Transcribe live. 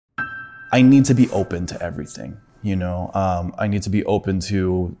I need to be open to everything. You know, I need to be open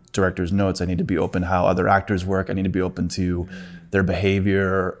to director's notes. I need to be open how other actors work. I need to be open to their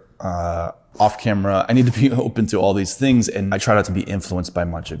behavior off camera. I need to be open to all these things, and I try not to be influenced by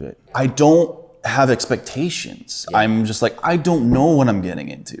much of it. I don't have expectations. Yeah. I'm just like, I don't know what I'm getting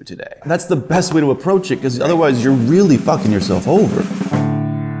into today. That's the best way to approach it, because otherwise you're really fucking yourself over.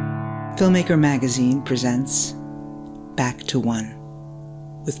 Filmmaker Magazine presents Back to One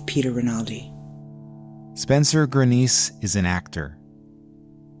with Peter Rinaldi. Spenser Granese is an actor.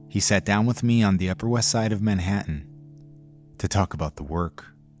 He sat down with me on the Upper West Side of Manhattan to talk about the work.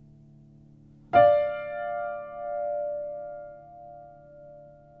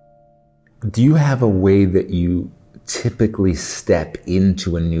 Do you have a way that you typically step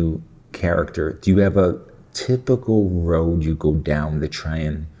into a new character? Do you have a typical road you go down to try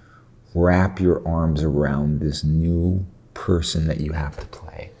and wrap your arms around this new person that you have to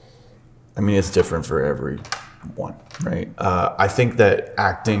play? I mean, it's different for everyone, right? I think that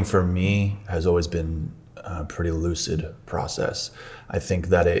acting for me has always been a pretty lucid process. I think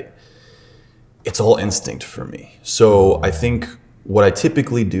that it's all instinct for me. So I think what I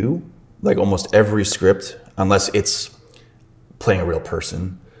typically do, like almost every script, unless it's playing a real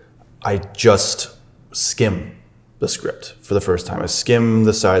person, I just skim the script for the first time. I skim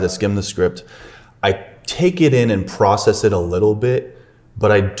the side, I skim the script. I take it in and process it a little bit,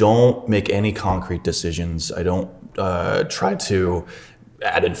 but I don't make any concrete decisions. I don't try to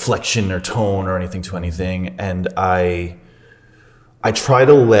add inflection or tone or anything to anything. And I try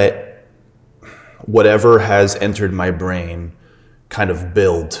to let whatever has entered my brain kind of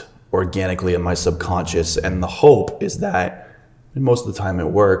build organically in my subconscious. And the hope is that, and most of the time it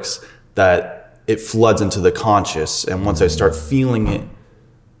works, that it floods into the conscious. And once I start feeling it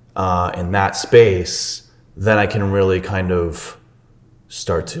in that space, then I can really kind of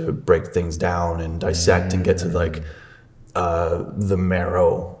start to break things down and dissect and get to like the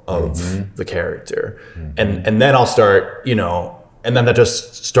marrow of the character. And then I'll start, you know, and then that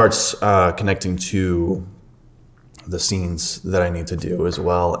just starts connecting to the scenes that I need to do as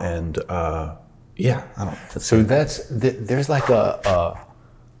well. And yeah, I don't know. So there's like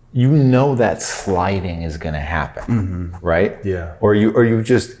you know that sliding is going to happen, right? Yeah. Or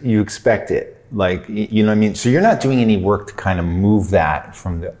you expect it. Like, you know what I mean? So you're not doing any work to kind of move that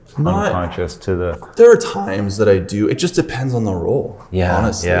from the unconscious to the... There are times that I do. It just depends on the role,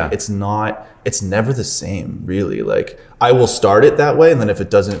 honestly. Yeah. It's never the same, really. Like, I will start it that way, and then if it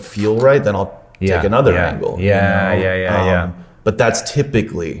doesn't feel right, then I'll take another angle. Yeah. But that's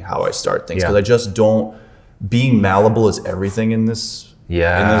typically how I start things, because I just don't... Being malleable is everything in this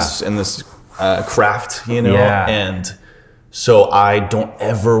craft, you know? And so I don't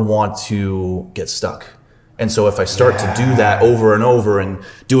ever want to get stuck. And so if I start to do that over and over and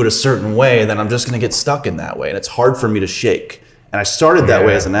do it a certain way, then I'm just gonna get stuck in that way. And it's hard for me to shake. And I started that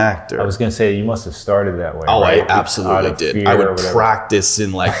way as an actor. I was gonna say, you must have started that way. Oh, right? I absolutely did. I would practice,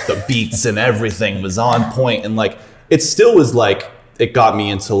 and like the beats and everything was on point. And like, it still was like, it got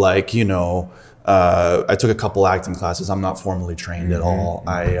me into like, you know, I took a couple acting classes. I'm not formally trained at all.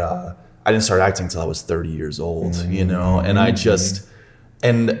 I didn't start acting until I was 30 years old, you know, and I just,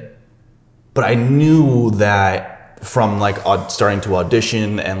 but I knew that from like starting to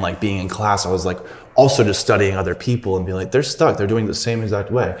audition and like being in class, I was like also just studying other people and being like, they're stuck, they're doing the same exact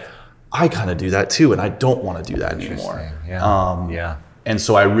way. I kind of do that too, and I don't want to do that anymore. And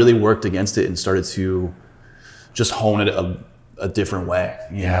so I really worked against it and started to just hone it a different way,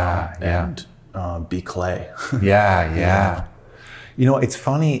 you know, and be clay. You know, it's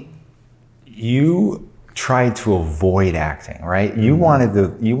funny. You tried to avoid acting, right? You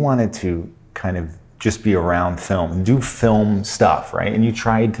wanted to kind of just be around film and do film stuff, right? And you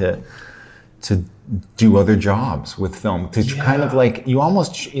tried to do other jobs with film, because kind of like, you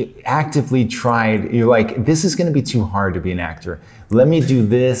almost actively tried, you're like, this is gonna be too hard to be an actor. Let me do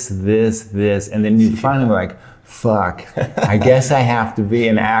this, and then you finally were like, fuck, I guess I have to be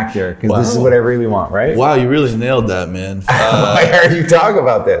an actor, because this is what I really want, right? Wow, you really nailed that, man. I heard you talk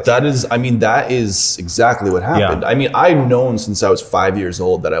about this. That is exactly what happened. I mean, I've known since I was 5 years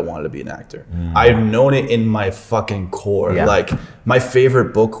old that I wanted to be an actor. I've known it in my fucking core. Like, my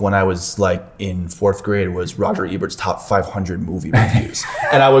favorite book when I was like in 4th grade was Roger Ebert's top 500 movie reviews.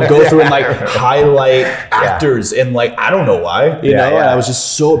 And I would go through and like highlight actors and like, I don't know why, you know? And I was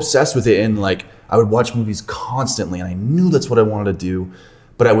just so obsessed with it, and like, I would watch movies constantly, and I knew that's what I wanted to do,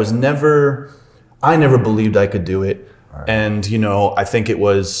 but I never believed I could do it. Right. And, you know, I think it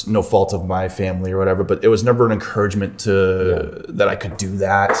was no fault of my family or whatever, but it was never an encouragement to that I could do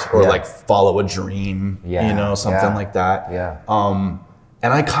that or like follow a dream, you know, something like that.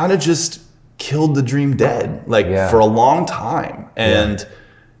 And I kind of just killed the dream dead, like for a long time. And,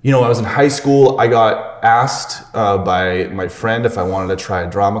 you know, when I was in high school, I got asked by my friend if I wanted to try a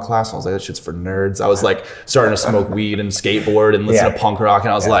drama class. I was like, that shit's for nerds. I was like starting to smoke weed and skateboard and listen to punk rock.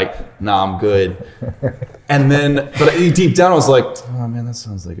 And I was like, nah, I'm good. And then, but deep down I was like, oh man, that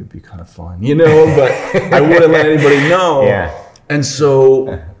sounds like it'd be kind of fun, you know, but I wouldn't let anybody know. And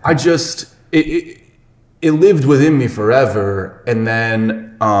so I just, it lived within me forever. And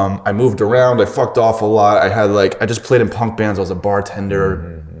then I moved around, I fucked off a lot. I just played in punk bands. I was a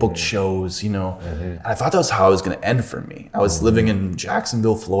bartender, booked shows, you know. And I thought that was how it was gonna end for me. I was living in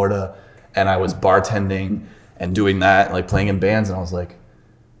Jacksonville, Florida, and I was bartending and doing that, like playing in bands. And I was like,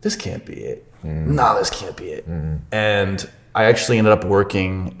 this can't be it. No, this can't be it. And I actually ended up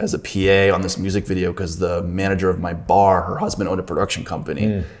working as a PA on this music video because the manager of my bar, her husband owned a production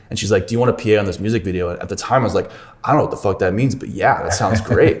company. And she's like, do you want to PA on this music video? And at the time I was like, I don't know what the fuck that means, but yeah, that sounds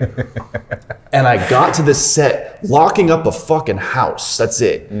great. And I got to this set, locking up a fucking house, that's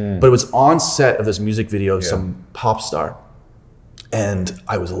it. But it was on set of this music video of some pop star. And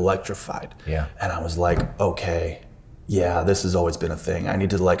I was electrified. And I was like, okay, yeah, this has always been a thing. I need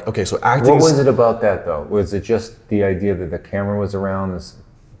to like, okay, so acting. What was it about that though? Was it just the idea that the camera was around, as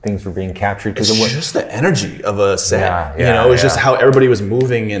things were being captured? It's just the energy of a set. You know, it was just how everybody was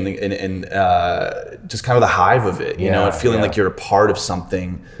moving and just kind of the hive of it, you know, and feeling like you're a part of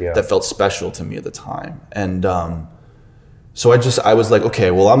something that felt special to me at the time. And so I was like,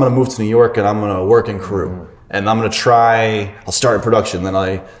 okay, well, I'm gonna move to New York and I'm gonna work in crew. And I'm gonna I'll start in production. Then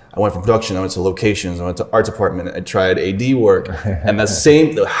I went from production, I went to locations, I went to art department, I tried AD work. And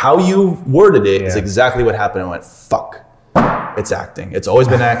how you worded it is exactly what happened. I went, fuck, it's acting. It's always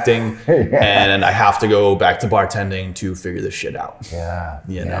been acting. And I have to go back to bartending to figure this shit out.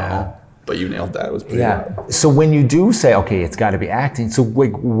 You know? But you nailed that, it was pretty hard. So when you do say, okay, it's gotta be acting, so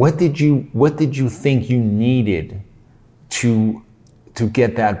like, what did you think you needed to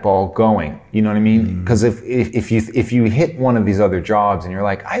get that ball going, you know what I mean? Because if you hit one of these other jobs and you're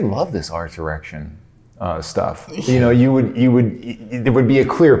like, I love this art direction stuff, you know, there would be a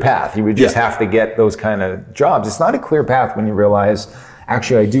clear path. You would just have to get those kind of jobs. It's not a clear path when you realize,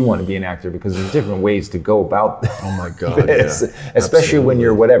 actually, I do want to be an actor, because there's different ways to go about this. Oh my God, especially when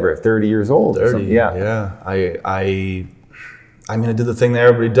you're whatever, 30 years old. 30, I mean, I did the thing that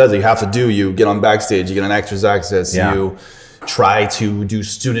everybody does. You have to do. You get on backstage, you get an actor's access, you try to do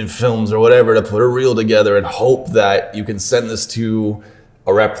student films or whatever to put a reel together and hope that you can send this to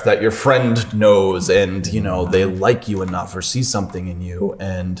a rep that your friend knows and, you know, they like you enough or see something in you.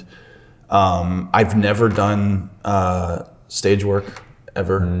 And I've never done stage work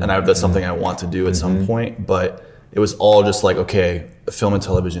ever. And that's something I want to do at some point, but it was all just like, okay, film and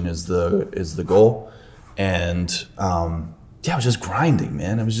television is the goal. And I was just grinding,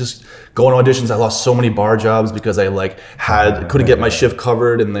 man. I was just going to auditions. I lost so many bar jobs because I couldn't get my shift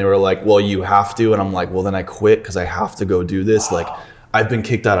covered, and they were like, well, you have to. And I'm like, well, then I quit because I have to go do this. Like, I've been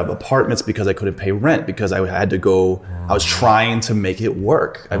kicked out of apartments because I couldn't pay rent because I had to go. I was trying to make it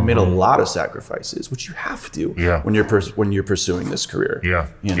work. I've made a lot of sacrifices, which you have to when you're pursuing this career.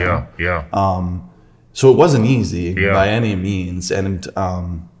 You know? So it wasn't easy by any means. And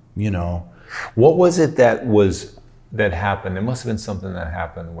you know, what was it that happened? It must have been something that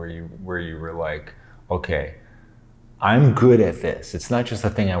happened where you were like, okay, I'm good at this. It's not just a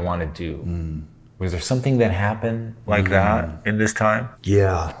thing I want to do. Was there something that happened like that in this time?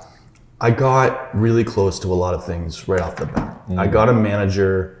 Yeah, I got really close to a lot of things right off the bat. I got a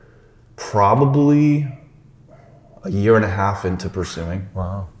manager probably a year and a half into pursuing.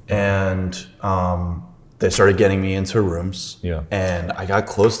 Wow. And they started getting me into rooms. And I got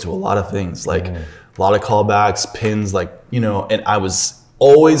close to a lot of things, like a lot of callbacks, pins, like, you know, and I was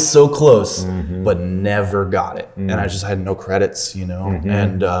always so close, but never got it. And I just had no credits, you know?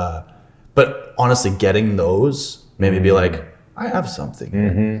 And, but honestly, getting those made me be like, I have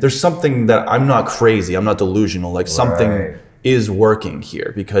something. There's something that I'm not crazy, I'm not delusional, like something is working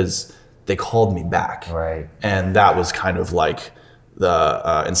here because they called me back. And that was kind of like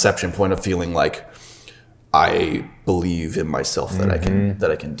the inception point of feeling like, I believe in myself that I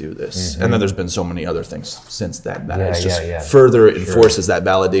can do this. And then there's been so many other things since then that it's just further enforces that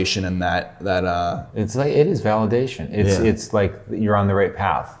validation and that it's like, it is validation. It's like you're on the right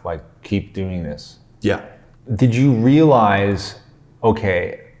path. Like, keep doing this. Did you realize,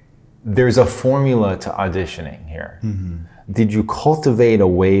 okay, there's a formula to auditioning here? Did you cultivate a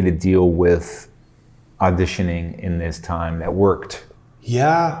way to deal with auditioning in this time that worked?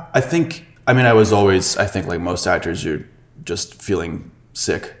 Yeah, I was always, I think like most actors, you're just feeling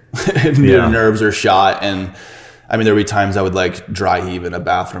sick and your nerves are shot. And I mean, there would be times I would like dry heave in a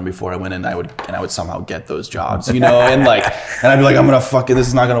bathroom before I went in. I would somehow get those jobs, you know, and I'd be like, I'm gonna fuck it. This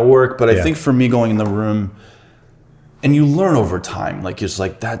is not gonna work. But I think for me, going in the room, and you learn over time, like it's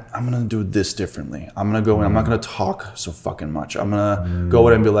like that. I'm gonna do this differently. I'm gonna go in. I'm not gonna talk so fucking much. I'm gonna go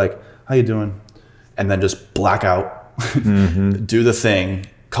in and be like, how you doing? And then just black out, do the thing,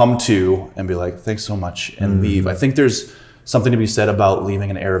 come to, and be like, thanks so much, and leave. I think there's something to be said about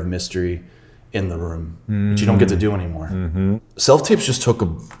leaving an air of mystery in the room, which you don't get to do anymore. Self-tapes just took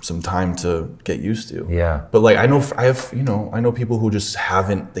some time to get used to. Yeah. But like, I know people who just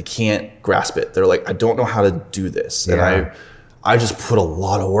they can't grasp it. They're like, I don't know how to do this. And I just put a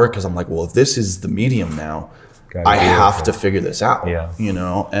lot of work because I'm like, well, if this is the medium now, I have to figure this out, you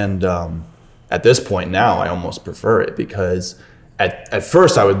know? And at this point now, I almost prefer it because at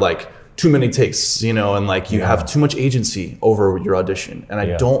first I would like, too many takes, you know, and like you have too much agency over your audition. And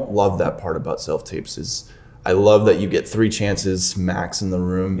I don't love that part about self-tapes is I love that you get 3 chances max in the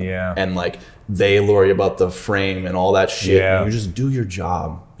room and like they lure you about the frame and all that shit. And you just do your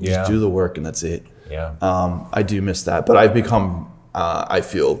job, you just do the work and that's it. I do miss that, but I've become, I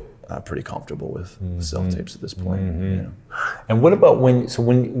feel pretty comfortable with self-tapes at this point. You know? And what about when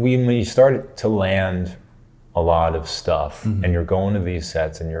you started to land a lot of stuff and you're going to these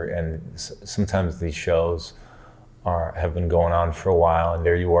sets and sometimes these shows have been going on for a while and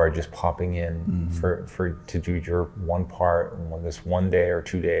there you are just popping in to do your one part in this one day or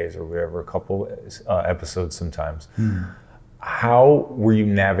 2 days or whatever, a couple episodes sometimes. How were you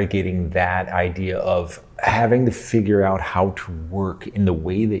navigating that idea of having to figure out how to work in the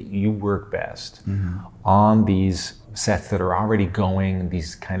way that you work best on these sets that are already going,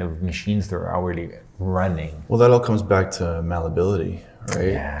 these kind of machines that are already running? Well, that all comes back to malleability,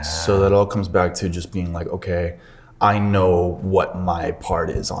 right? So that all comes back to just being like, okay, I know what my part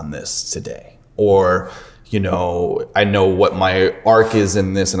is on this today. Or, you know, I know what my arc is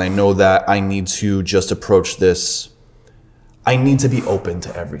in this and I know that I need to just approach this. I need to be open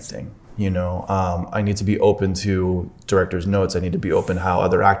to everything, you know? I need to be open to director's notes. I need to be open to how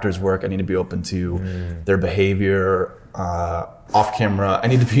other actors work. I need to be open to their behavior, off camera. I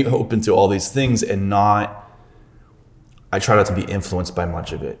need to be open to all these things and I try not to be influenced by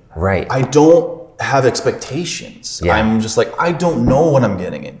much of it. Right. I don't have expectations. I'm just like, I don't know what I'm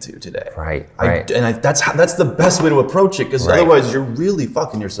getting into today. That's the best way to approach it because otherwise you're really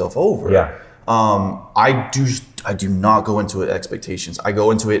fucking yourself over. I do not go into it expectations. I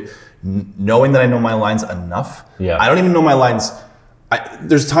go into it knowing that I know my lines enough. I don't even know my lines.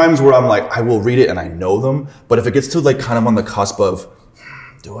 There's times where I'm like, I will read it and I know them, but if it gets to like kind of on the cusp of,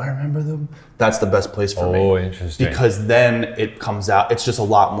 do I remember them? That's the best place for me. Oh, interesting. Because then it comes out, it's just a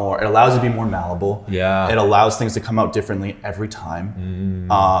lot more, it allows you to be more malleable. It allows things to come out differently every time.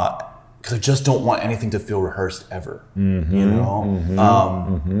 Because I just don't want anything to feel rehearsed ever, you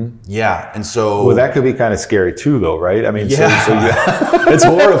know? Yeah, and so... Well, that could be kind of scary too, though, right? I mean, so it's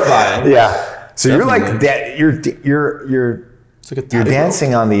horrifying. So definitely. You're like that. You're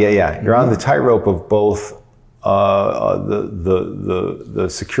dancing on the You're on the tightrope of both the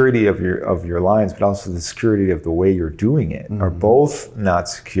security of your lines, but also the security of the way you're doing it are both not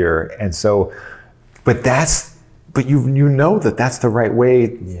secure, and so, but you know that's the right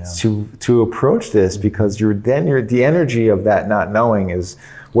way to approach this because the energy of that not knowing is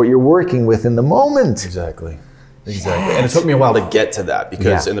what you're working with in the moment. Exactly. And it took me a while to get to that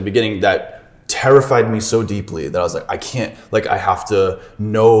because in the beginning that terrified me so deeply that I was like, I can't, like I have to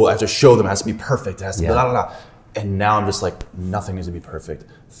show them, it has to be perfect, it has to be blah, blah, blah. And now I'm just like, nothing needs to be perfect.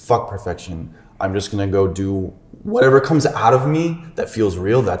 Fuck perfection. I'm just gonna go do whatever comes out of me that feels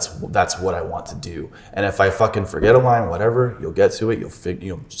real. That's what I want to do. And if I fucking forget a line, whatever, you'll get to it.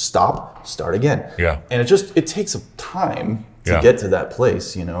 You'll stop, start again. And it takes a time to get to that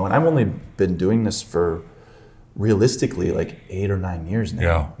place, you know. And I've only been doing this for realistically like 8 or 9 years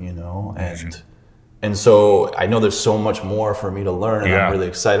now, you know. And so I know there's so much more for me to learn, and I'm really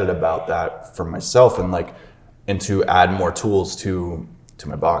excited about that for myself and to add more tools to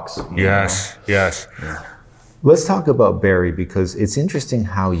my box. Yes. Let's talk about Barry, because it's interesting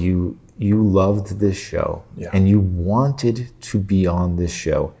how you loved this show and you wanted to be on this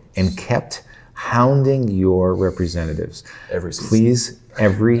show and kept hounding your representatives. Every season. Please,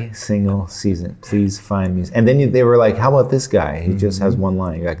 every single season, please find me. And then they were like, how about this guy? He just has one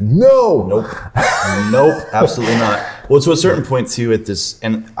line. You're like, no! Nope, absolutely not. Well, to a certain point too at this,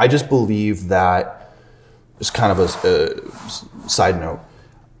 and I just believe that, it's kind of a side note,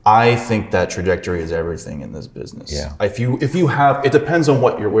 I think that trajectory is everything in this business. If you have, it depends on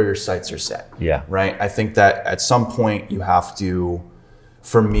where your sights are set. Right. I think that at some point you have to.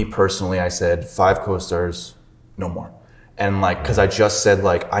 For me personally, I said 5 co-stars, no more. And like, cause I just said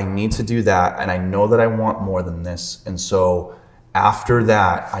like, I need to do that. And I know that I want more than this. And so after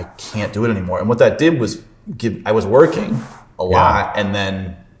that, I can't do it anymore. And what that did was I was working a lot and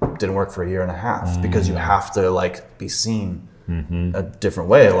then didn't work for 1.5 years because you have to like be seen a different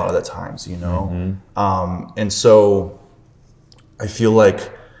way a lot of the times, you know? And so I feel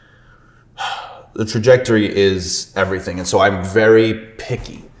like the trajectory is everything. And so I'm very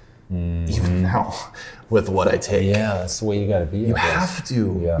picky even now with what I take. Yeah, that's the way you gotta be. You have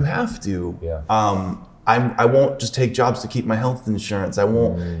to. Yeah. You have to. Yeah. I won't just take jobs to keep my health insurance. I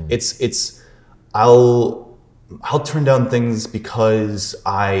won't. I'll turn down things because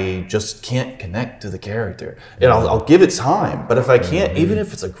I just can't connect to the character. And I'll give it time. But if I can't, even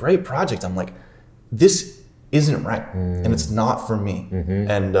if it's a great project, I'm like, this isn't right, and it's not for me.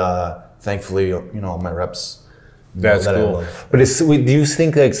 And thankfully, you know, my reps. That's cool. But do you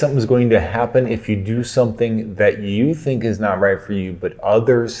think like something's going to happen if you do something that you think is not right for you, but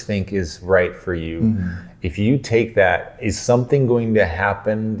others think is right for you? If you take that, is something going to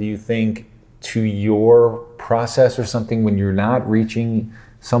happen, do you think, to your process or something when you're not reaching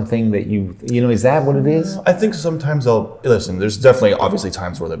something that you know, is that what it is? I think sometimes listen, there's definitely obviously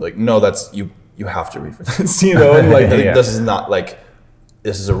times where they're like, no, that's, you have to read for this, you know, and like, this is not like,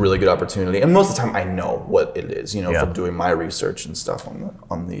 this is a really good opportunity. And most of the time I know what it is, you know, from doing my research and stuff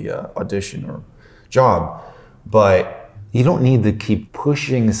on the audition or job. But you don't need to keep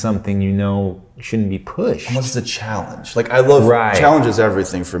pushing something you know shouldn't be pushed. Unless it's a challenge. Like I love challenges,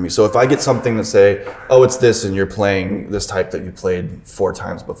 everything for me. So if I get something to say, oh, it's this, and you're playing this type that you played 4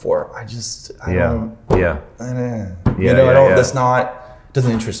 times before, I don't, that's not,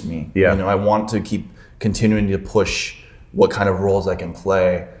 doesn't interest me. You know, I want to keep continuing to push what kind of roles I can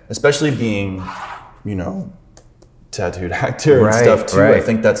play, especially being, you know, tattooed actor and stuff too. I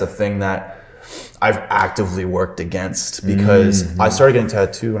think that's a thing that I've actively worked against because I started getting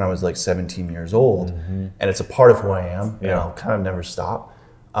tattooed when I was like 17 years old, and it's a part of who I am, and I'll kind of never stop.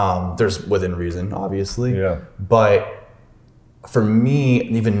 There's within reason, obviously, but for me,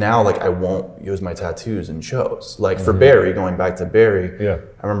 even now, like I won't use my tattoos in shows. Like for Barry, going back to Barry, I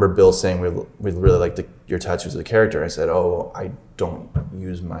remember Bill saying we'd really like your tattoos of the character. I said, oh, I don't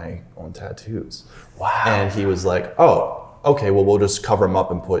use my own tattoos. Wow. And he was like, oh, okay, well, we'll just cover them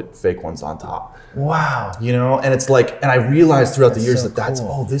up and put fake ones on top. Wow. You know, and it's like, and I realized throughout the years that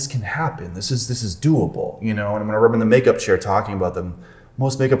this can happen. This is doable, you know, and when I remember in the makeup chair talking about them,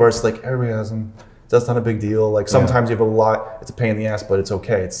 most makeup artists like, everybody has them. That's not a big deal. Like sometimes you have a lot, it's a pain in the ass, but it's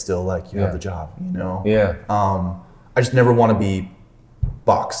okay. It's still like you have the job, you know? I just never want to be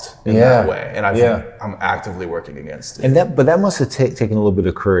boxed in that way. And I'm actively working against it. But that must have taken a little bit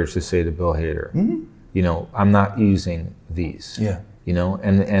of courage to say to Bill Hader, you know, I'm not using these. You know,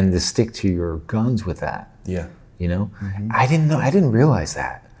 and to stick to your guns with that. You know? I didn't realize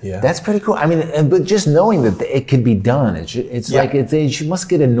that. That's pretty cool. I mean, but just knowing that it could be done, it's like, you must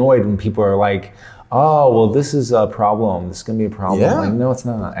get annoyed when people are like, oh, well, this is a problem. This is going to be a problem. Like, no, it's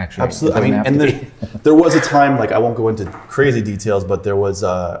not, actually. Absolutely. I mean, and there was a time, like, I won't go into crazy details, but there was,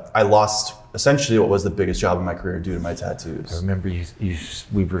 I lost essentially what was the biggest job in my career due to my tattoos. I remember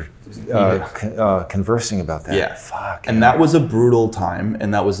we were conversing about that. Fuck. And that was a brutal time,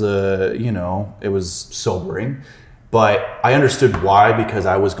 and that was it was sobering. But I understood why, because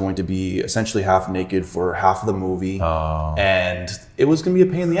I was going to be essentially half naked for half of the movie, and it was going to be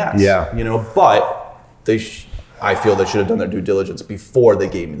a pain in the ass. You know, but I feel they should have done their due diligence before they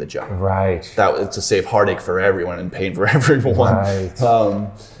gave me the job. That was to save heartache for everyone and pain for everyone.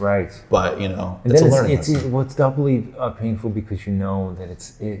 But you know, and it's a learning lesson. Well, it's doubly painful because you know that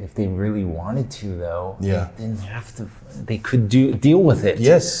if they really wanted to, though, they didn't have to. They could deal with it.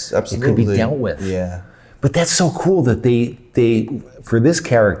 Yes, absolutely. It could be dealt with. But that's so cool that they for this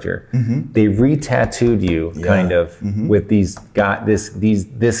character, they re-tattooed you kind of with this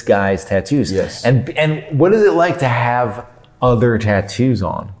guy's tattoos. And what is it like to have other tattoos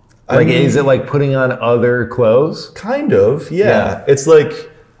on? Like, is it like putting on other clothes? Kind of, yeah. It's like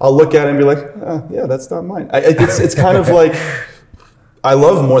I'll look at it and be like, oh, yeah, that's not mine. It's kind of like I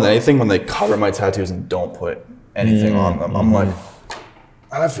love more than anything when they cover my tattoos and don't put anything on them. I'm like,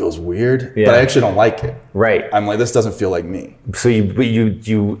 oh, that feels weird, but I actually don't like it. I'm like, this doesn't feel like me. So you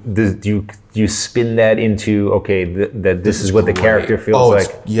spin that into, okay, that this is what the character feels like.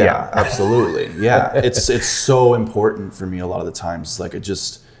 Absolutely. It's so important for me a lot of the times. Like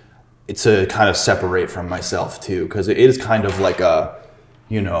it's to kind of separate from myself too, because it is kind of like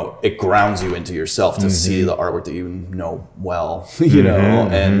it grounds you into yourself to see the artwork that you know well, you know,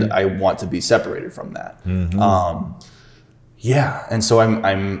 and I want to be separated from that. And so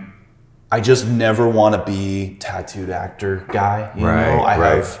I just never want to be tattooed actor guy. You know, I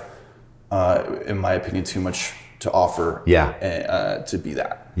have, in my opinion, too much to offer. To be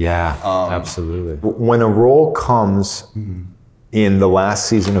that. Yeah, absolutely. When a role comes in the last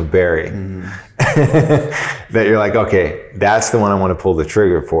season of Barry, that you're like, okay, that's the one I want to pull the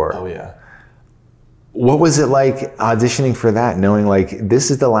trigger for. Oh yeah. What was it like auditioning for that, knowing like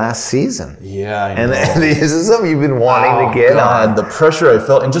this is the last season? Yeah, I know. And this is something you've been wanting to get on. The pressure I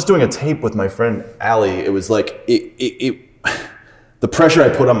felt, and just doing a tape with my friend Ali, it was like the pressure I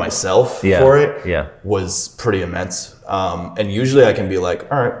put on myself for it was pretty immense. And usually I can be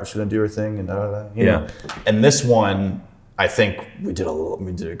like, all right, we're just gonna do our thing, and you know. And this one, I think we did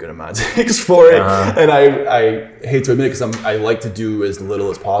a good amount of takes for it, and I hate to admit it because I like to do as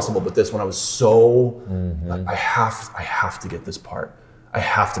little as possible. But this one, I was so like, I have to get this part. I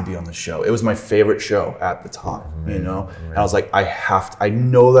have to be on the show. It was my favorite show at the time, you know. And I was like, I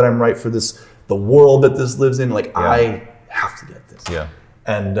know that I'm right for this, the world that this lives in. Like I have to get this. Yeah.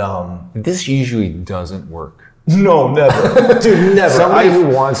 And this usually doesn't work. No, never. Dude, never. Somebody who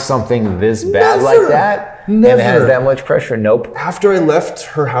wants something this bad like that and has that much pressure, nope. After I left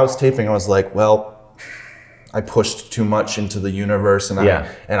her house taping, I was like, well, I pushed too much into the universe, and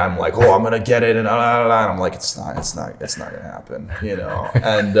I'm like, oh, I'm gonna get it, and I'm like, it's not gonna happen, you know,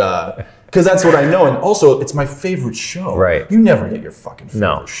 and because that's what I know, and also it's my favorite show. Right. You never get your fucking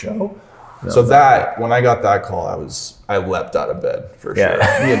favorite show. So that when I got that call, I leapt out of bed for sure.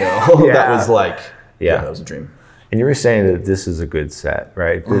 You know, that was like. Yeah, that was a dream. And you were saying that this is a good set,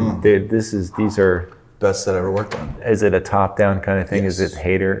 right? These are best set I ever worked on. Is it a top-down kind of thing? Yes. Is it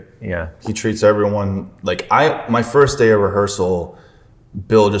hater? Yeah. He treats everyone like my first day of rehearsal,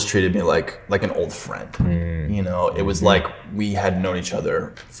 Bill just treated me like an old friend. You know, it was like we had known each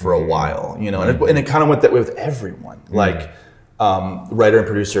other for a while. You know, and it kind of went that way with everyone. Like. Writer and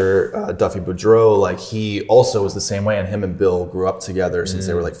producer Duffy Boudreau, like he also was the same way, and him and Bill grew up together since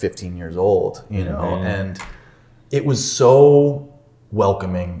they were like 15 years old, you know, and it was so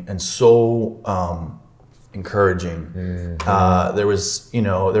welcoming and so encouraging. There was, you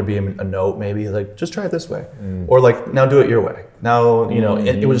know, there'd be a note maybe like, just try it this way, or like, now do it your way. Now, you know,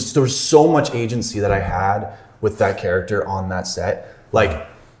 there was so much agency that I had with that character on that set. Like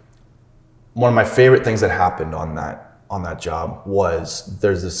one of my favorite things that happened on that job was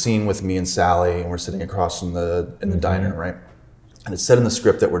there's a scene with me and Sally, and we're sitting across in the diner, right? And it said in the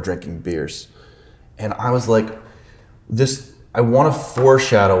script that we're drinking beers. And I was like, I want to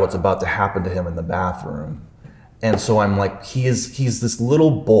foreshadow what's about to happen to him in the bathroom. And so I'm like, he's this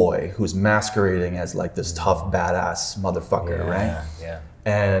little boy who's masquerading as like this tough, badass motherfucker, right? Yeah.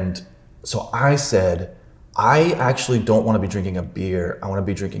 And so I said, I actually don't want to be drinking a beer. I want to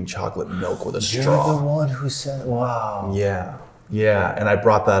be drinking chocolate milk with a straw. You're the one who said, wow. Yeah. And I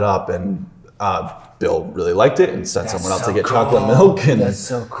brought that up, and Bill really liked it and sent someone out to get chocolate milk. And that's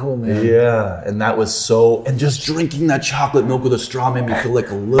so cool, man. Yeah, and that was and just drinking that chocolate milk with a straw made me feel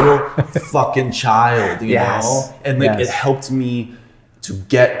like a little fucking child, you know? And like it helped me to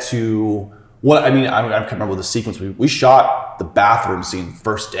get to what, I can't remember the sequence. We shot the bathroom scene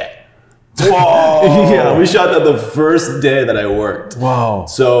first day. Whoa! Yeah, we shot that the first day that I worked. Wow.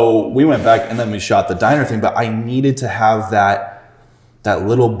 So we went back and then we shot the diner thing, but I needed to have that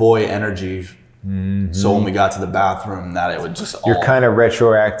little boy energy. So when we got to the bathroom, that it would just You're kind of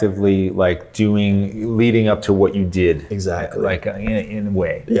retroactively like leading up to what you did. Exactly. Like in a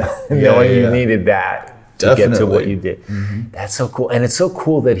way. Yeah. Knowing you needed that to get to what you did. That's so cool. And it's so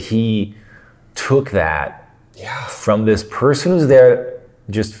cool that he took that from this person who's there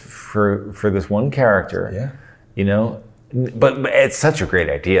just for this one character, you know, but it's such a great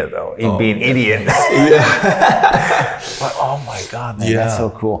idea though. It'd be an idiot. But oh my God, man, that's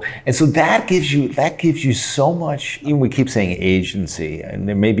so cool. And so that gives you so much. Even we keep saying agency, and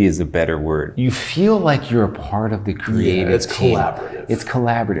there maybe is a better word. You feel like you're a part of the creative team. Collaborative. It's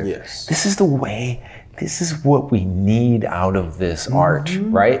collaborative. Yes. This is the way. This is what we need out of this art,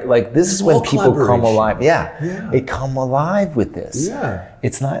 right? Like this is when people come alive. They come alive with this.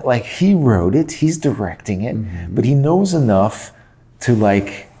 It's not like he wrote it, he's directing it, but he knows enough to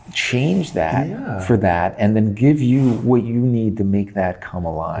like change that for that, and then give you what you need to make that come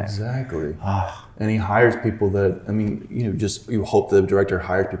alive. Exactly. And he hires people that, you hope the director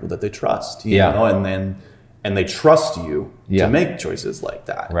hires people that they trust, you know, and they trust you to make choices like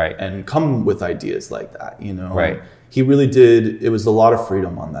that, right? And come with ideas like that, you know. Right. He really did. It was a lot of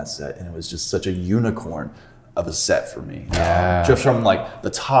freedom on that set, and it was just such a unicorn of a set for me. Yeah. Just from like the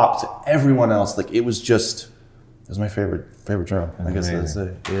top to everyone else, like it was was my favorite job. I guess that's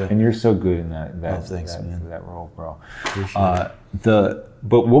it. Yeah. And you're so good in that thanks, man. that role, bro.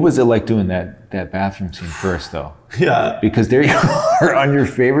 But what was it like doing that bathroom scene first, though? Yeah. Because there you are on your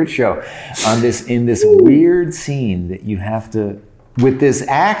favorite show, in this weird scene that you have to, with this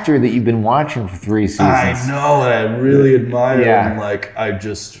actor that you've been watching for 3 seasons. I know, and I really admire her, and like I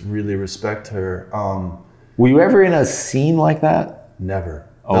just really respect her. Were you ever in a scene like that? Never.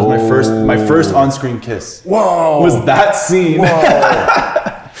 That was my first on-screen kiss. Whoa! Was that scene?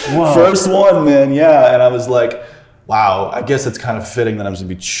 Whoa! First one, man. Yeah, and I was like, wow. I guess it's kind of fitting that I'm just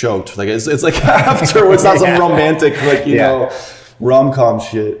gonna be choked. Like it's like afterwards, not some romantic like you know rom-com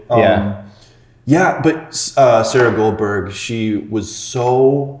shit. Yeah, but Sarah Goldberg, she's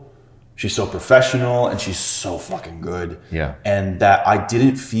so professional and she's so fucking good. Yeah. And that I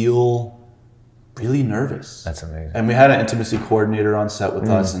didn't feel really nervous. That's amazing. And we had an intimacy coordinator on set with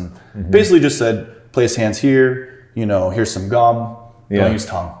us and basically just said, place hands here, you know, here's some gum, don't use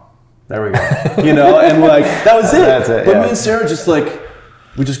tongue. There we go. You know, and like, that was it. That's it, But me and Sarah just like,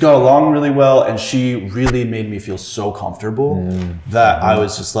 we just got along really well, and she really made me feel so comfortable that I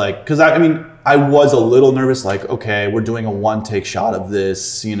was just like, because I mean, I was a little nervous, like, okay, we're doing a one-take shot of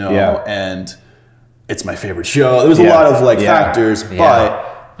this, you know, and it's my favorite show. There was a lot of like factors, but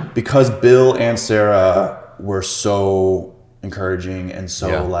because Bill and Sarah were so encouraging and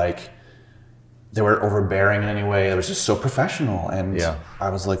so like, they weren't overbearing in any way. It was just so professional, and I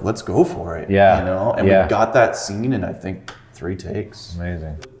was like, let's go for it, you know, and we got that scene in, I think, 3 takes.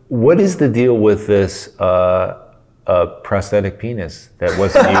 Amazing. What is the deal with this prosthetic penis that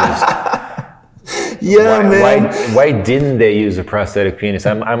wasn't used? Why didn't they use a prosthetic penis?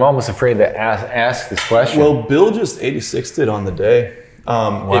 I'm almost afraid to ask this question. Well, Bill just 86'd it on the day.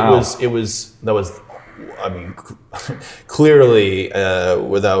 It was I mean, clearly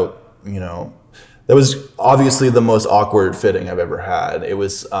without, you know, that was obviously the most awkward fitting I've ever had. It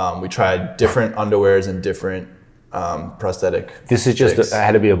was, we tried different underwears and different prosthetic. This is just, it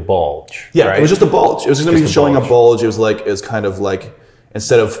had to be a bulge. Yeah, right? It was just a bulge. It was just gonna be showing a bulge. It was kind of like,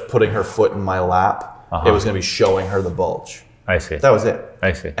 instead of putting her foot in my lap, it was gonna be showing her the bulge. I see. That was it.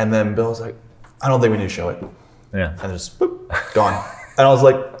 I see. And then Bill was like, I don't think we need to show it. Yeah. And just boop, gone. And I was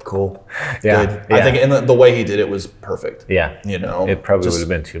like, cool. Yeah. Good. I think in the way he did it was perfect. Yeah. You know? It probably would have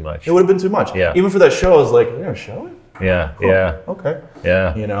been too much. It would have been too much. Yeah. Even for that show, I was like, you're gonna show it? Yeah. Cool. Yeah. Okay.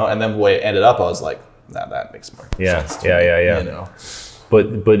 Yeah. You know, and then the way it ended up, I was like, nah, that makes more sense to me, you know?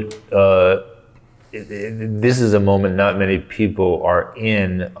 But this is a moment not many people are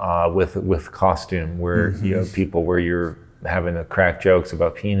in with costume, where you know, people where you're having to crack jokes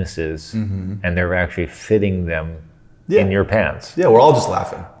about penises and they're actually fitting them in your pants. Yeah, we're all just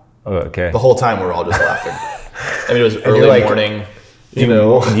laughing. Oh, okay. The whole time we're all just laughing. I mean, it was early morning.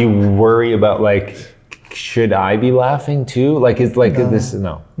 Do you worry about like, should I be laughing too? Like, it's like this?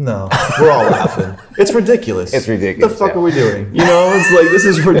 No, we're all laughing. It's ridiculous. It's ridiculous. What the fuck are we doing? You know, it's like, this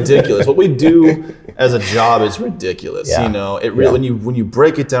is ridiculous. What we do as a job is ridiculous. You know, it really when you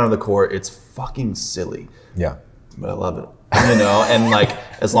break it down to the core, it's fucking silly. Yeah, but I love it. You know, and like,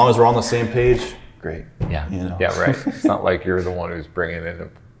 as long as we're on the same page, great. Yeah, you know? Yeah, right. It's not like you're the one who's bringing in a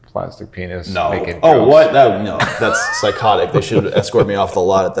plastic penis. No. Making oh, jokes. what? No, that's psychotic. They should escort me off the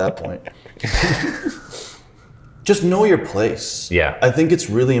lot at that point. Just know your place. Yeah. I think it's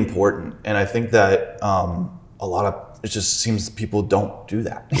really important. And I think that a lot of, it just seems people don't do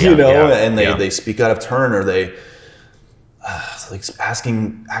that, you know, and they speak out of turn, or they like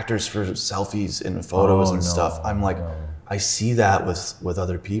asking actors for selfies in photos and stuff. I'm like, I see that with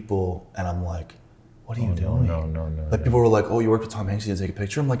other people, and I'm like, what are you doing? No. Like, people were like, oh, you worked with Tom Hanks, you didn't take a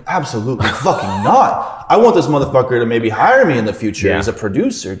picture? I'm like, absolutely fucking not. I want this motherfucker to maybe hire me in the future as a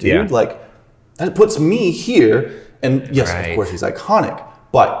producer, dude. Yeah. Like, that puts me here. And yes, of course, he's iconic,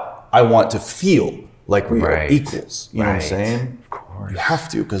 but I want to feel like we are equals. You know what I'm saying? Of course. You have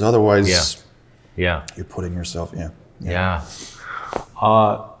to, because otherwise you're putting yourself,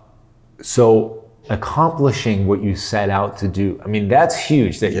 So accomplishing what you set out to do, I mean, that's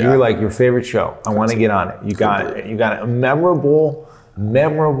huge. That you're like, your favorite show, I want to get on it. You got it. You got a memorable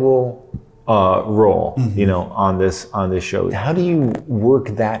role, you know, on this show. How do you work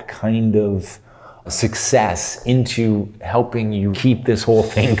that kind of success into helping you keep this whole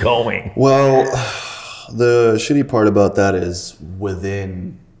thing going? Well, the shitty part about that is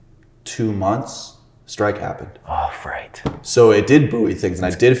within 2 months, strike happened. Oh, right. So it did buoy things,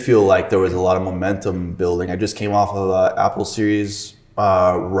 and I did feel like there was a lot of momentum building. I just came off of an Apple series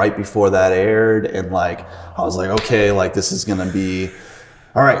right before that aired, and like, I was like, okay, like, this is gonna be,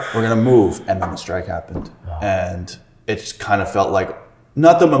 all right, we're gonna move. And then the strike happened. And it just kind of felt like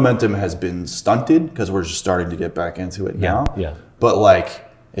not the momentum has been stunted because we're just starting to get back into it now. Yeah. But like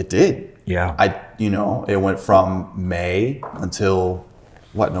it did. Yeah. It went from May until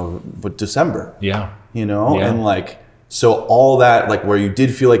December. Yeah. And like, so all that, like where you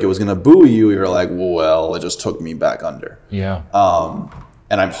did feel like it was going to buoy you, you're like, well, it just took me back under. Yeah.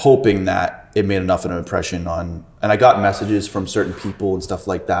 And I'm hoping that it made enough of an impression on, and I got messages from certain people and stuff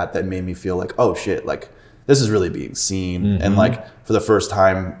like that that made me feel like, oh shit, like this is really being seen. And like for the first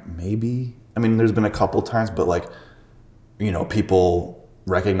time, maybe, I mean, there's been a couple times, but like, people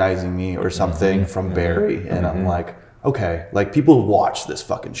recognizing me or something from Barry. And I'm like, okay, like people watch this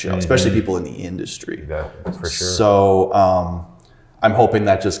fucking show, especially people in the industry. Yeah, for sure. So I'm hoping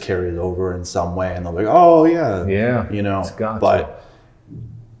that just carries over in some way and they'll be like, oh yeah. It's got but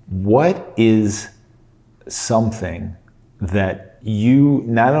what is something that you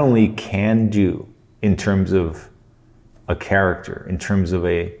not only can do in terms of a character, in terms of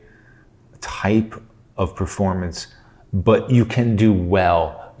a type of performance, but you can do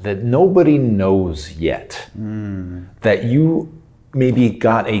well that nobody knows yet, that you maybe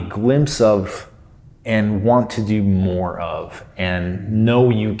got a glimpse of and want to do more of and know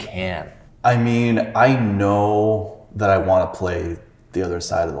you can? I mean, I know that I want to play the other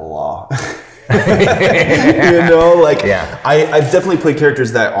side of the law. I've definitely played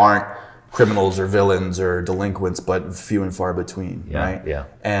characters that aren't criminals or villains or delinquents, but few and far between, right? Yeah.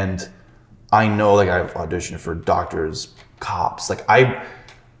 And I know, like, I've auditioned for doctors, cops. Like,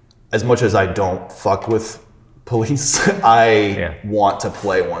 as much as I don't fuck with police, I want to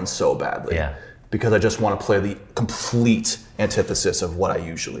play one so badly. Yeah. Because I just want to play the complete antithesis of what I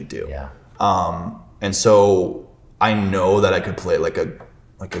usually do. Yeah. And so I know that I could play like a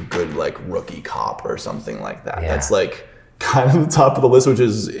good like rookie cop or something like that. Yeah. That's like kind of the top of the list, which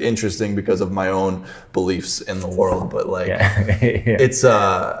is interesting because of my own beliefs in the world. But like,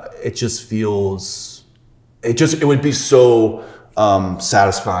 it just feels, it would be so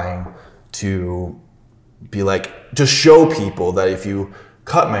satisfying to be like, just show people that if you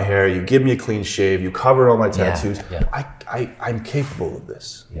cut my hair, you give me a clean shave, you cover all my tattoos, I'm capable of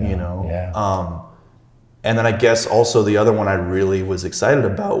this, And then I guess also the other one I really was excited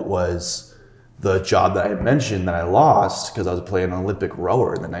about was the job that I had mentioned that I lost because I was playing an Olympic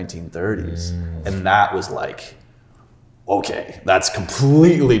rower in the 1930s. And that was like, okay, that's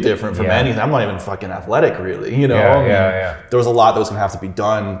completely different from anything. I'm not even fucking athletic really, There was a lot that was gonna have to be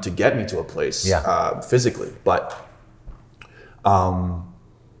done to get me to a place physically. But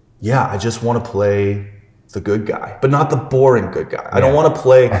I just want to play the good guy, but not the boring good guy. I don't want to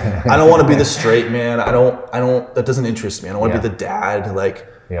play, I don't want to be the straight man. That doesn't interest me. I don't want to be the dad,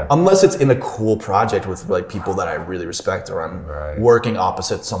 unless it's in a cool project with like people that I really respect or I'm working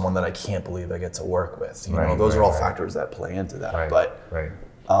opposite someone that I can't believe I get to work with. Those are all factors that play into that. I'd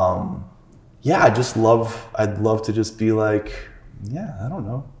love to just be like, I don't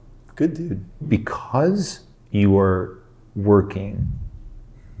know, good dude. Because you are working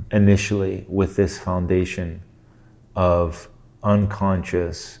initially with this foundation of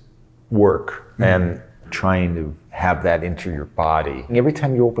unconscious work and trying to have that into your body. Every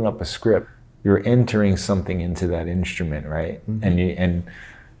time you open up a script, you're entering something into that instrument, right? And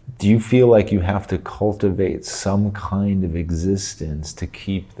do you feel like you have to cultivate some kind of existence to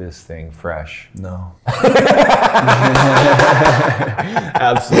keep this thing fresh? No.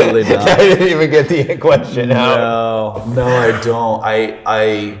 Absolutely not. I didn't even get the question out. No, I don't.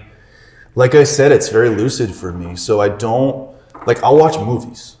 I like I said, it's very lucid for me. So I don't, like, I'll watch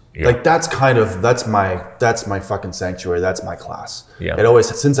movies. Like that's my fucking sanctuary. That's my class. It always,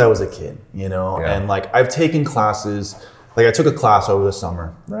 since I was a kid, and like I've taken classes, like I took a class over the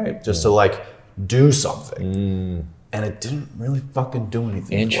summer, right? Just to like do something. And it didn't really fucking do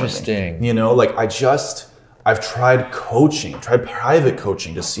anything. Interesting. For me. Like I've tried private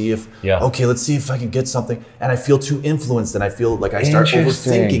coaching to see if, okay, let's see if I can get something. And I feel too influenced and I feel like I start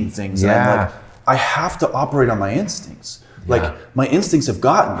overthinking things. And I'm like, I have to operate on my instincts. Like my instincts have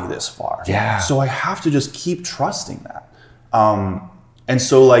gotten me this far. So I have to just keep trusting that. And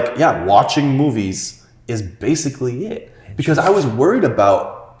so like, watching movies is basically it. Because I was worried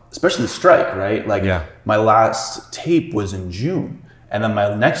about, especially the strike, right? Like my last tape was in June. And then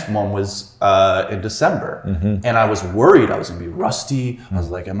my next one was in December. And I was worried I was gonna be rusty. I was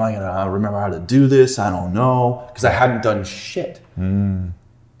like, am I gonna remember how to do this? I don't know. Because I hadn't done shit. And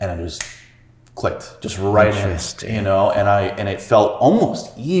I just clicked, just right in, and it felt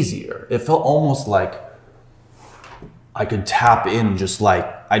almost easier. It felt almost like I could tap in just like,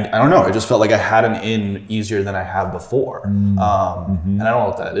 I don't know, it just felt like I had an in easier than I have before. And I don't know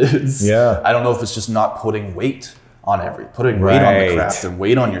what that is. I don't know if it's just not putting weight putting weight on the craft and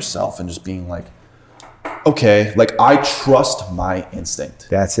weight on yourself and just being like, okay, like I trust my instinct.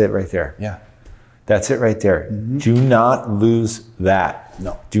 That's it right there. Yeah. That's it right there. Do not lose that.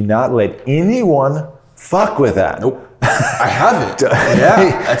 No. Do not let anyone fuck with that. Nope. I haven't.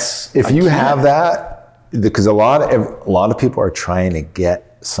 Yeah. If you have that, because a lot of people are trying to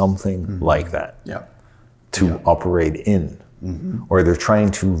get something like that to operate in. Or they're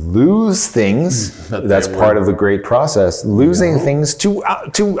trying to lose things. That's part of the great process. Losing things to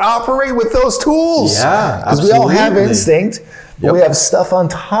operate with those tools. Yeah, because we all have instinct, but we have stuff on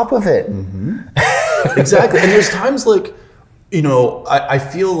top of it. Exactly. And there's times like, you know, I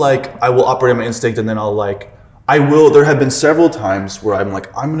feel like I will operate on my instinct, and then there have been several times where I'm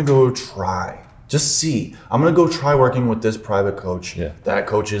like, I'm gonna go try. Just see. I'm gonna go try working with this private coach that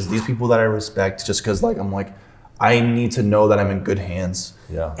coaches these people that I respect, just because like I'm like, I need to know that I'm in good hands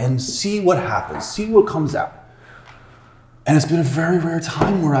and see what happens, see what comes out. And it's been a very rare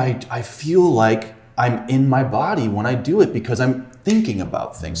time where I feel like I'm in my body when I do it because I'm thinking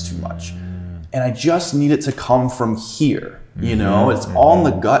about things too much. And I just need it to come from here, you know? It's all in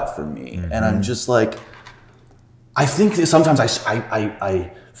the gut for me. And I'm just like, I think that sometimes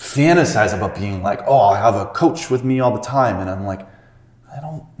I fantasize about being like, oh, I'll have a coach with me all the time. And I'm like, I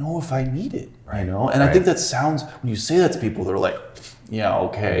don't know if I need it, you know? And I think that sounds, when you say that to people, they're like, yeah,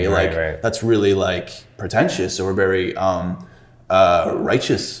 okay, that's really like pretentious or very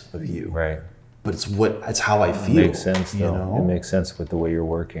righteous of you. Right. But it's how I feel. It makes sense, though. You know? It makes sense with the way you're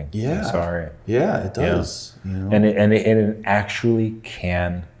working. Yeah. I'm sorry. Yeah, it does. Yeah. You know? And it actually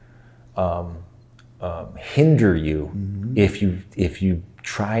can hinder you if you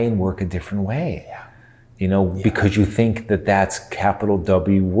try and work a different way. Yeah. You know, because you think that that's capital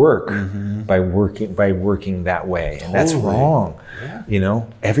W work by working that way, and that's wrong. Yeah. You know,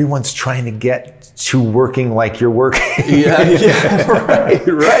 everyone's trying to get to working like you're working. Right.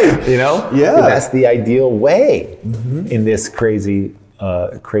 You know, that's the ideal way in this crazy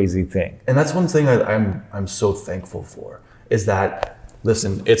thing. And that's one thing I'm so thankful for is that.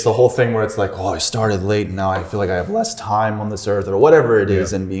 Listen, it's the whole thing where it's like, oh, I started late and now I feel like I have less time on this earth or whatever it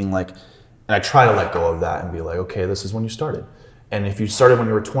is, and being like. And I try to let go of that and be like, okay, this is when you started. And if you started when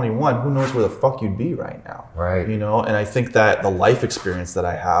you were 21, who knows where the fuck you'd be right now? Right. You know, and I think that the life experience that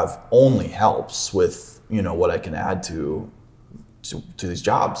I have only helps with, you know, what I can add to these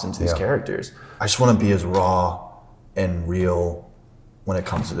jobs and to these characters. I just want to be as raw and real when it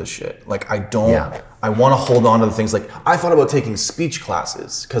comes to this shit. Like I want to hold on to the things. Like I thought about taking speech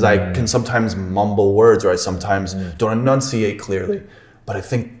classes because I can sometimes mumble words or I sometimes don't enunciate clearly. But I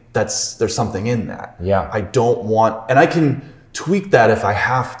think there's something in that. Yeah. I don't want, and I can tweak that if I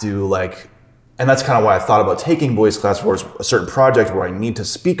have to, like, and that's kind of why I thought about taking voice class for a certain project where I need to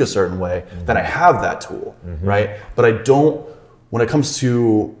speak a certain way, then I have that tool, right? But I don't, when it comes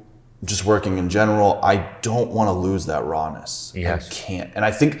to just working in general, I don't want to lose that rawness. Yes. I can't. And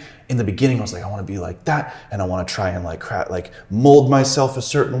I think in the beginning I was like, I want to be like that, and I want to try and like mold myself a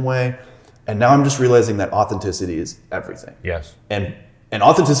certain way. And now I'm just realizing that authenticity is everything. Yes. And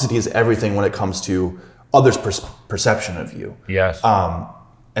authenticity is everything when it comes to others' perception of you. Yes.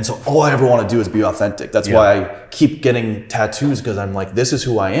 And so all I ever want to do is be authentic. That's why I keep getting tattoos, because I'm like, this is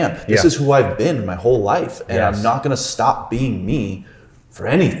who I am. This is who I've been my whole life. And I'm not going to stop being me for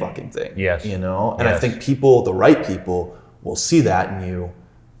any fucking thing. Yes. You know? And I think people, the right people, will see that in you,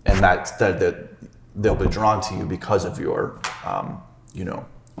 and that they'll be drawn to you because of your, you know,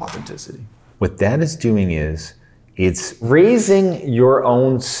 authenticity. What that is doing is, it's raising your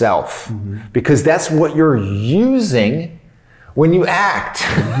own self, because that's what you're using when you act.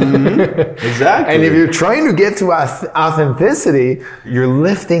 Exactly. And if you're trying to get to authenticity, you're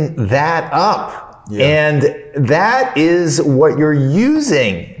lifting that up. Yeah. And that is what you're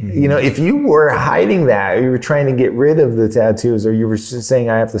using. You know, if you were hiding that, or you were trying to get rid of the tattoos, or you were just saying,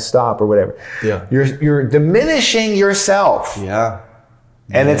 I have to stop or whatever, you're diminishing yourself. Yeah.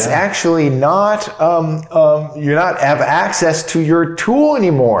 And it's actually not, you're not have access to your tool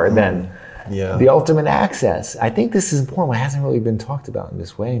anymore then. Yeah. The ultimate access. I think this is important. It hasn't really been talked about in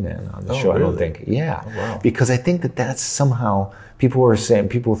this way, man, on the show, really? I don't think. Yeah. Oh, wow. Because I think that's somehow, people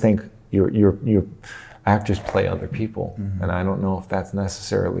think your actors play other people. And I don't know if that's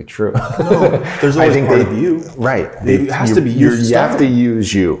necessarily true. No, there's always part of you. Right. It has to be you. You have to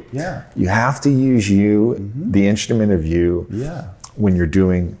use you. Yeah. You have to use you, the instrument of you. Yeah. When you're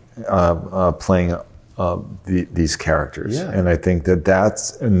doing playing these characters, and I think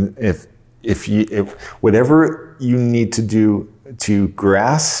that's, and if whatever you need to do to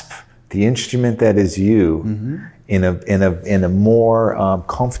grasp the instrument that is you, in a more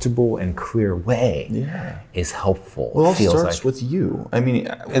comfortable and clear way is helpful. Well, it all starts with you. I mean,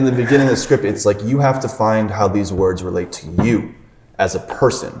 in the beginning of the script, it's like you have to find how these words relate to you as a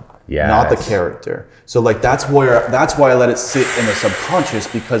person, not the character. So like that's why I let it sit in the subconscious,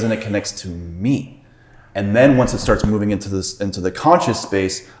 because then it connects to me. And then once it starts moving into the conscious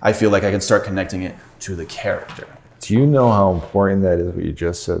space, I feel like I can start connecting it to the character. Do you know how important that is, what you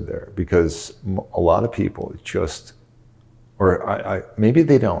just said there? Because a lot of people just, or maybe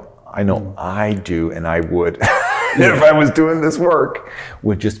they don't. I know I do, and I would, if I was doing this work,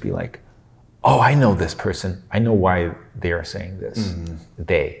 would just be like, oh, I know this person. I know why they are saying this.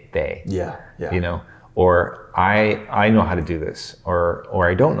 They. Yeah. You know, or I know how to do this, or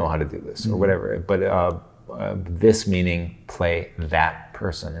I don't know how to do this, or whatever. But this meaning play that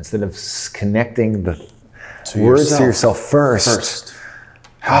person, instead of connecting the words to yourself first.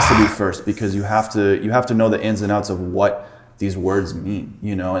 Has to be first, because you have to know the ins and outs of what these words mean,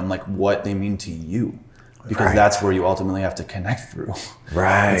 you know, and like what they mean to you, because that's where you ultimately have to connect through.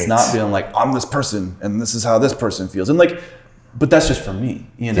 Right. It's not being like, I'm this person and this is how this person feels, and like, but that's just for me,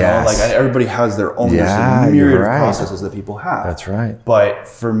 you know. Like everybody has their own there's a myriad of processes that people have. That's right. But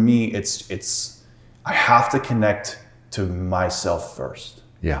for me, it's I have to connect to myself first.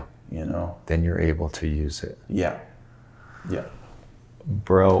 Yeah. You know, then you're able to use it. Yeah.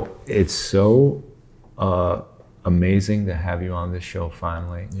 Bro, it's so amazing to have you on this show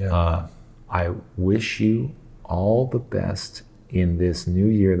finally. I wish you all the best in this new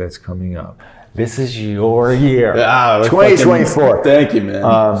year that's coming up. This is your year. 2024. Thank you, man.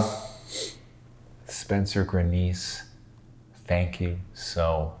 Spenser Granese, thank you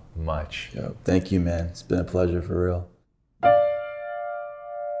so much. Thank you, man. It's been a pleasure, for real.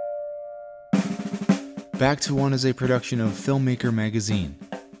 Back to One is a production of Filmmaker Magazine,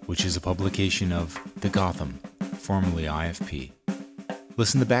 which is a publication of The Gotham, formerly IFP.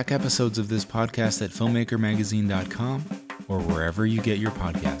 Listen to back episodes of this podcast at filmmakermagazine.com or wherever you get your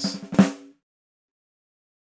podcasts.